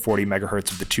 20 or 40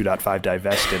 megahertz of the 2.5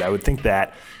 divested. I would think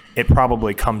that it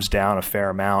probably comes down a fair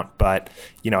amount, but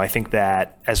I think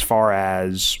that as far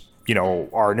as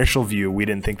our initial view, we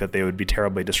didn't think that they would be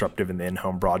terribly disruptive in the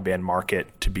in-home broadband market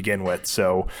to begin with.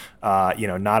 So,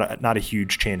 not a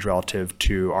huge change relative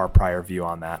to our prior view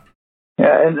on that.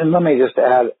 Yeah, and let me just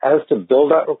add, as to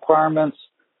build-out requirements,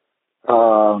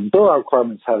 build-out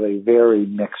requirements have a very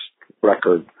mixed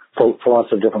record for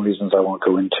lots of different reasons I won't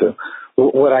go into. The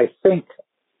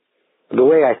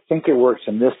way I think it works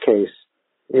in this case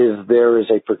is there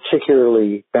is a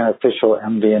particularly beneficial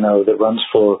MVNO that runs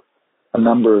for a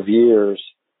number of years,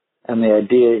 and the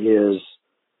idea is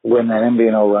when that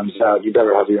MVNO runs out, you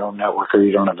better have your own network or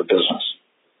you don't have a business,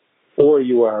 or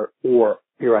you're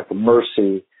at the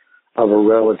mercy of a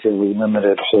relatively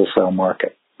limited wholesale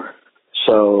market.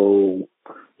 So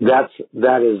that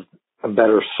is a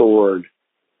better sword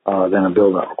than a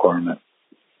build-out requirement.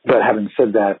 But having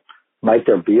said that, might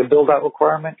there be a build-out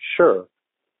requirement? Sure.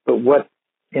 But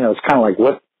it's kind of like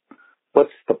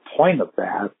what's the point of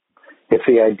that? If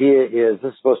the idea is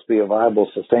this is supposed to be a viable,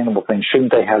 sustainable thing,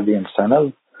 shouldn't they have the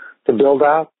incentive to build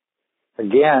out?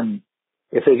 Again,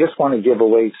 if they just want to give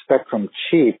away spectrum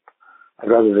cheap, I'd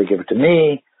rather they give it to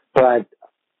me. But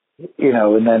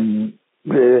and then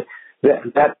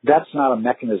that's not a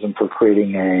mechanism for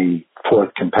creating a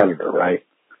fourth competitor, right?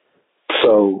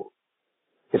 So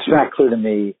it's not clear to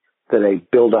me that a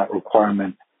build-out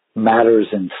requirement matters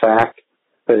in fact,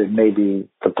 but it may be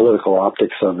the political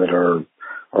optics of it are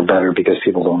better because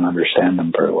people don't understand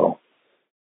them very well.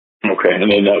 Okay,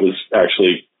 and then that was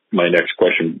actually my next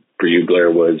question for you,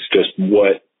 Blair, was just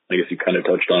what, I guess you kind of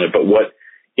touched on it, but what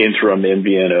interim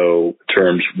MVNO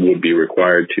terms would be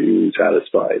required to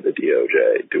satisfy the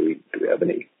DOJ? Do we have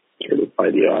any sort of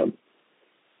idea on?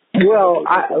 Well,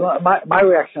 my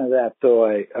reaction to that, though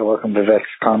I welcome Vivek's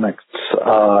comments,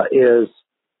 is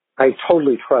I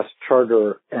totally trust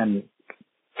Charter and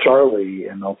Charlie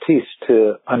and Altice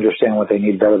to understand what they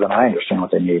need better than I understand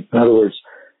what they need. In other words,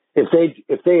 if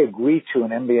they agree to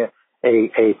an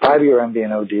a 5-year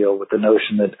MVNO deal with the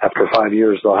notion that after 5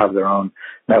 years they'll have their own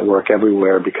network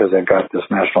everywhere because they've got this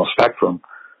national spectrum,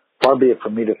 far be it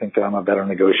from me to think that I'm a better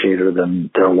negotiator than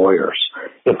their lawyers.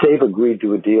 If they've agreed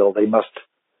to a deal, they must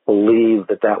believe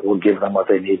that will give them what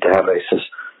they need to have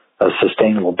a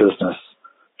sustainable business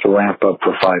to ramp up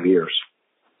for 5 years.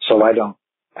 So I don't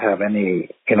have any,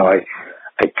 I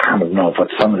kind of know what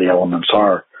some of the elements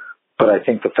are, but I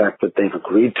think the fact that they've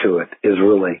agreed to it is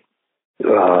really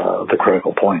the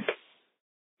critical point.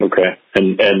 Okay,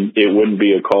 and it wouldn't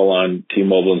be a call on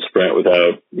T-Mobile and Sprint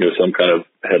without some kind of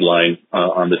headline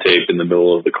on the tape in the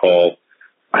middle of the call.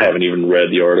 I haven't even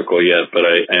read the article yet, but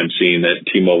I am seeing that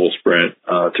T-Mobile Sprint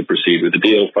to proceed with the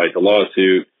deal, fight the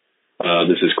lawsuit.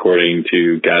 This is according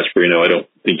to Gasparino. I don't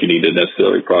think you need to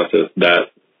necessarily process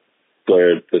that,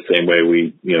 Blair, the same way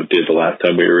we did the last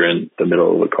time we were in the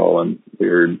middle of the call and we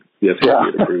heard the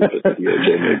FCC approved that the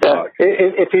DOJ may block.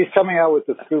 If he's coming out with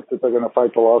the scoop that they're going to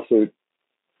fight the lawsuit,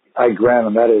 I grant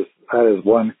him that is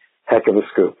one heck of a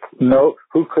scoop. No,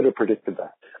 who could have predicted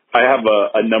that? I have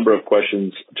a number of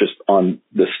questions just on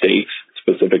the states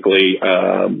specifically,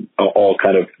 all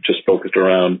kind of just focused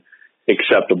around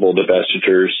acceptable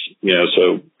divestitures.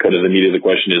 So kind of the meat of the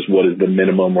question is, what is the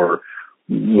minimum, or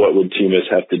what would TMUS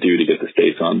have to do to get the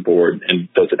states on board?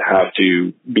 And does it have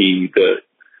to be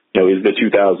is the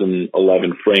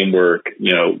 2011 framework,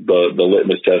 the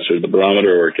litmus test or the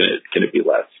barometer, or can it be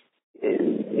less?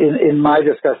 In my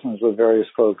discussions with various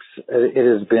folks,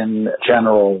 it has been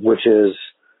general, which is,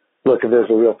 look, if there's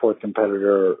a real fourth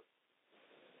competitor,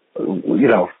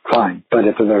 fine. But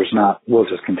if there's not, we'll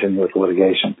just continue with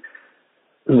litigation.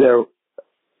 So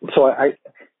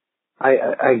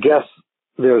I guess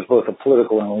there's both a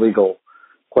political and a legal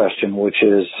question, which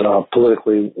is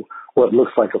politically what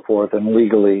looks like a fourth, and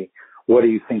legally, what do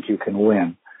you think you can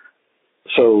win?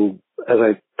 So as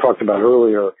I talked about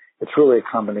earlier, it's really a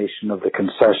combination of the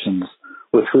concessions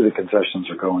with who the concessions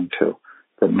are going to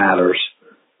that matters.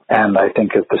 And I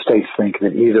think if the states think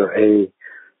that either A,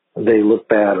 they look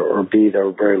bad, or B, they're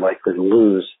very likely to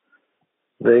lose,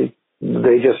 they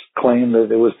just claim that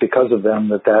it was because of them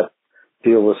that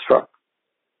deal was struck.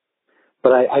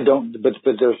 But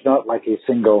but there's not like a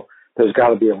single, there's got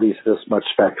to be at least this much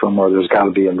spectrum, or there's got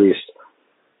to be at least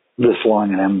this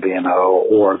long an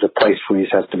MVNO, or the price freeze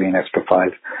has to be an extra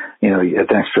an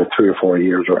extra 3 or 4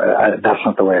 years, or that's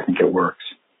not the way I think it works.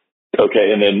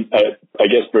 Okay, and then I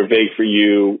guess Vivek, for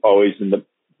you, always in the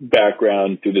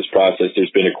background through this process,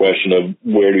 there's been a question of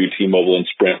where do T-Mobile and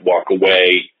Sprint walk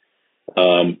away?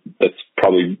 That's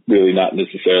probably really not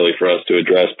necessarily for us to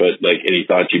address, but any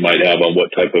thoughts you might have on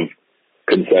what type of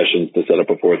concessions to set up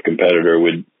a fourth competitor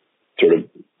would sort of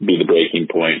be the breaking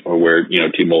point, or where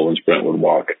T-Mobile and Sprint would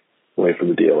walk away from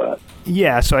the deal at?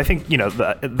 Yeah, so I think,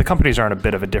 the companies are in a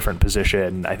bit of a different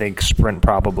position. I think Sprint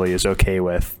probably is okay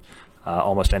with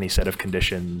almost any set of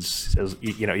conditions.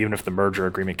 Even if the merger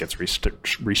agreement gets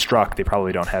restruck, they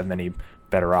probably don't have many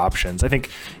better options. I think,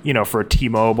 for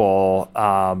T-Mobile,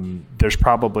 there's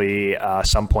probably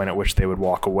some point at which they would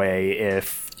walk away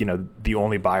if, the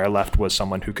only buyer left was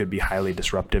someone who could be highly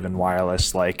disruptive in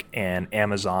wireless, like an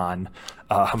Amazon,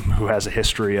 who has a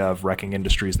history of wrecking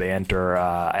industries they enter.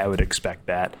 I would expect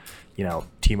that,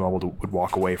 T-Mobile would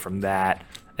walk away from that.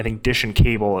 I think Dish and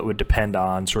Cable, it would depend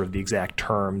on sort of the exact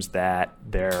terms that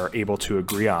they're able to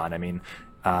agree on. I mean,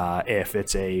 if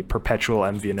it's a perpetual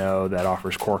MVNO that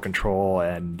offers core control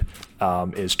and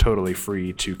is totally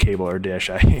free to Cable or Dish,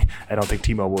 I don't think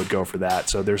T-Mobile would go for that.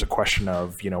 So there's a question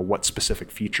of, what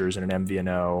specific features in an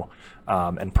MVNO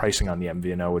and pricing on the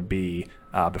MVNO would be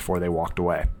before they walked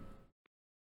away.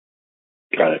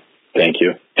 Got it. Thank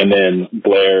you. And then,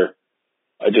 Blair,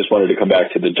 I just wanted to come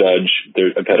back to the judge.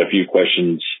 I've had a few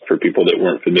questions for people that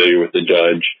weren't familiar with the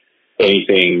judge.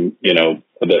 Anything,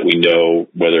 that we know,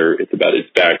 whether it's about his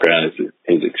background,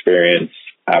 his experience,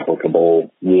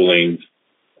 applicable rulings,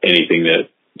 anything that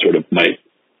sort of might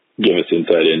give us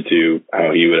insight into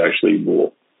how he would actually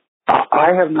rule?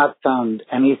 I have not found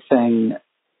anything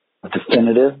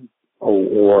definitive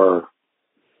or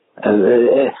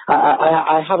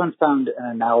I haven't found an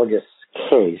analogous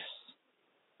case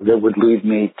that would lead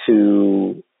me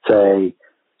to say,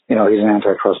 he's an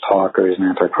antitrust hawk or he's an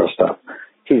antitrust stuff.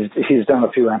 He's done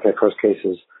a few antitrust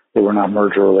cases that were not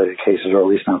merger-related cases, or at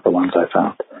least not the ones I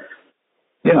found.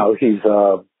 He's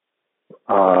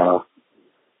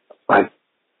I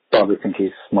probably think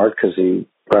he's smart because he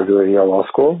graduated Yale Law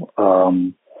School.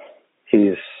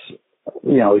 He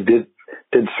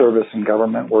did service in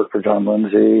government, worked for John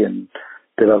Lindsay, and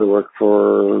did other work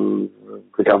for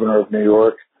the governor of New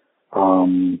York.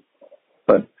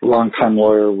 But longtime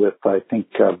lawyer with, I think,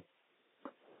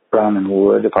 Brown and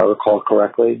Wood, if I recall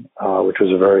correctly, which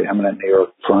was a very eminent New York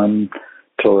firm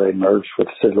until they merged with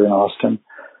Sidley and Austin.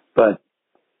 But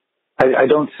I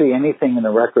don't see anything in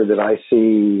the record that I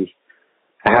see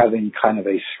having kind of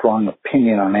a strong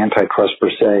opinion on antitrust per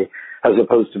se, as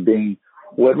opposed to being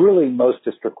what really most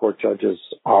district court judges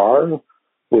are,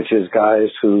 which is guys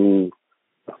who,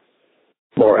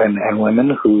 and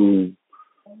women who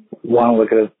want to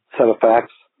look at a set of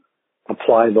facts,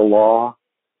 apply the law,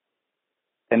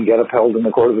 and get upheld in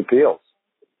the Court of Appeals.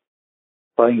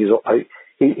 I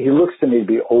think he looks to me to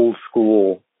be old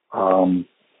school in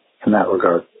that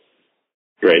regard.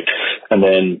 Great. And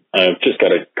then I've just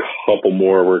got a couple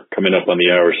more. We're coming up on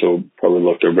the hour, so probably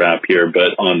look to wrap here.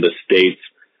 But on the states,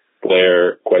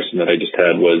 Blair, question that I just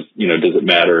had was, does it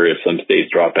matter if some states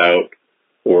drop out,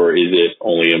 or is it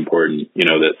only important,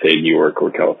 that say New York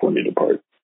or California depart?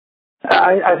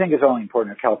 I think it's only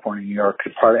important that California and New York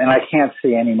depart, and I can't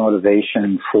see any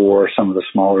motivation for some of the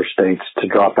smaller states to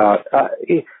drop out.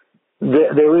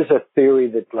 There is a theory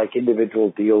that like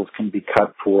individual deals can be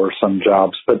cut for some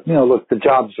jobs, but look, the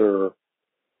jobs are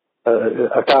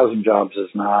 1,000 jobs is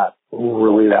not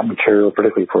really that material,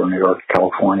 particularly for New York,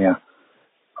 California,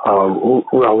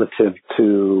 relative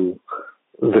to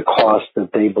the cost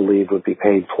that they believe would be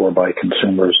paid for by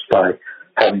consumers by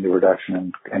having the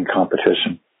reduction in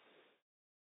competition.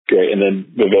 Great. And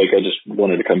then, Vivek, I just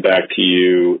wanted to come back to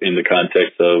you in the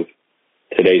context of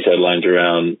today's headlines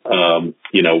around,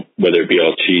 whether it be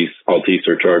Altice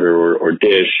or Charter or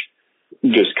Dish,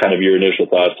 just kind of your initial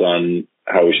thoughts on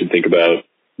how we should think about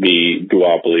the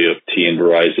duopoly of T and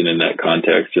Verizon in that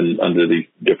context and under the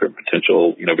different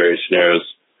potential, various scenarios,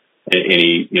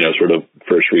 any, sort of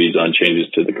first reads on changes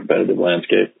to the competitive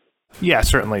landscape. Yeah,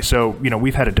 certainly. So,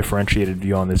 we've had a differentiated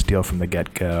view on this deal from the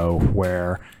get-go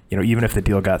where, even if the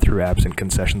deal got through absent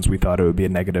concessions, we thought it would be a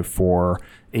negative for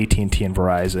AT&T and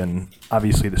Verizon.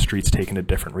 Obviously, the street's taken a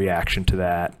different reaction to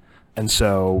that. And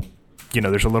so,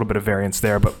 there's a little bit of variance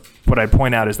there. But what I'd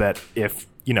point out is that if,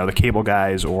 the cable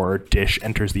guys or Dish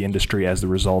enters the industry as the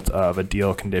result of a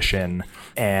deal condition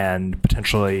and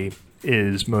potentially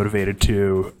is motivated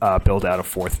to build out a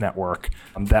fourth network,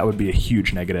 that would be a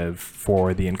huge negative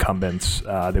for the incumbents.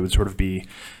 They would sort of be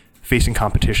facing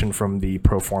competition from the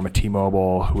pro forma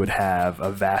T-Mobile, who would have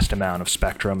a vast amount of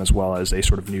spectrum as well as a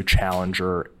sort of new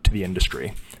challenger to the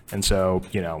industry. And so,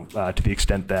 to the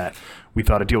extent that we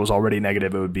thought a deal was already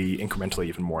negative, it would be incrementally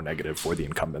even more negative for the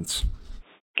incumbents.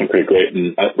 Okay, great.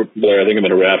 And Blair, I think I'm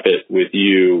going to wrap it with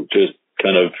you. Just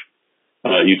kind of,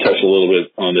 you touched a little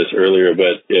bit on this earlier,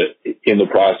 but in the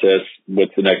process,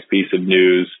 what's the next piece of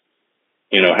news?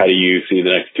 How do you see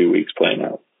the next 2 weeks playing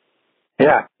out?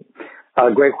 Yeah,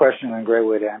 great question and a great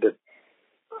way to end it.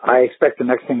 I expect the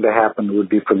next thing to happen would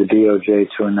be for the DOJ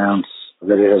to announce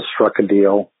that it has struck a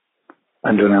deal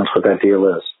and to announce what that deal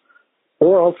is.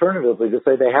 Or alternatively, to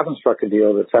say they haven't struck a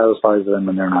deal that satisfies them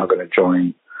and they're now going to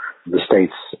join the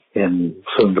states in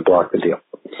soon to block the deal.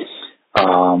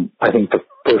 I think the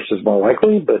first is more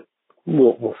likely, but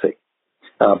we'll see.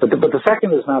 But the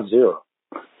second is not zero.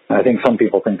 I think some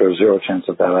people think there's zero chance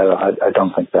of that. I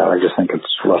don't think that. I just think it's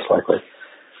less likely.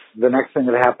 The next thing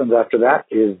that happens after that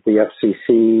is the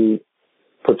FCC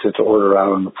puts its order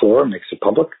out on the floor and makes it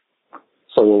public.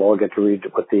 So we'll all get to read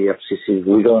what the FCC's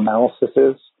legal analysis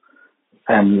is.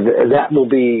 And that will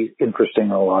be interesting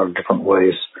in a lot of different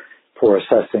ways for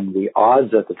assessing the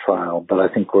odds at the trial, but I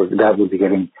think that would be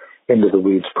getting into the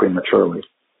weeds prematurely.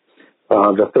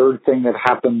 The third thing that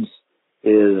happens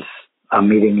is a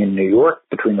meeting in New York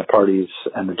between the parties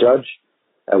and the judge,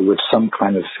 at which some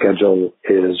kind of schedule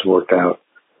is worked out.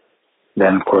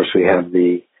 Then, of course, we have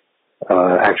the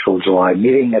actual July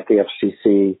meeting at the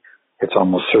FCC. It's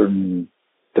almost certain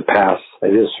to pass.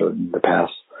 It is certain to pass.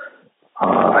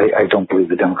 I don't believe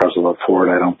the Democrats will vote for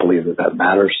it. I don't believe that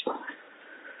matters.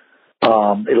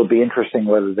 It'll be interesting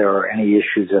whether there are any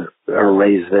issues that are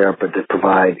raised there, but that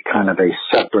provide kind of a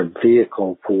separate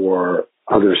vehicle for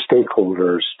other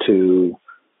stakeholders to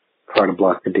try to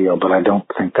block the deal. But I don't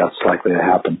think that's likely to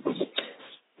happen.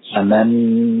 And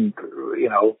then,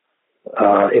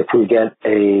 if we get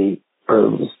if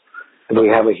we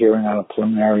have a hearing on a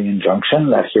preliminary injunction,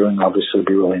 that hearing obviously would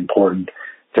be really important.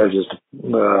 Judge's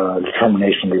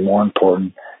determination would be more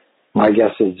important. My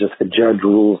guess is if the judge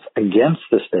rules against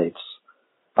the states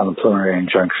on the preliminary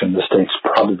injunction, the states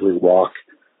probably walk.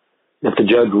 If the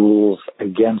judge rules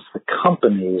against the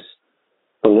companies,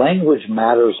 the language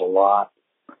matters a lot,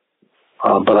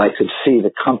 but I could see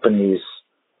the companies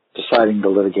deciding to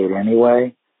litigate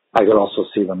anyway. I could also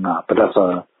see them not, but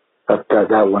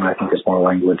that one I think is more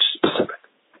language specific.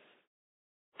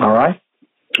 All right.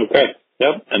 Okay.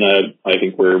 Yep. And I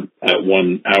think we're at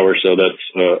 1 hour, so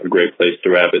that's a great place to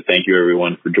wrap it. Thank you,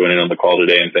 everyone, for joining on the call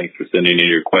today, and thanks for sending in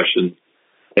your questions.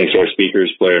 Thanks to our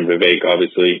speakers, Blair and Vivek.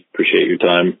 Obviously, appreciate your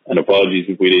time. And apologies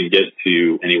if we didn't get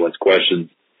to anyone's questions.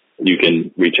 You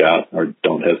can reach out, or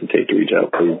don't hesitate to reach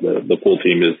out, please. The full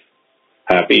team is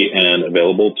happy and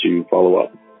available to follow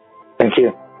up. Thank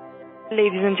you.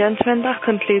 Ladies and gentlemen, that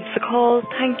concludes the call.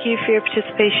 Thank you for your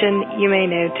participation. You may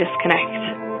now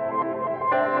disconnect.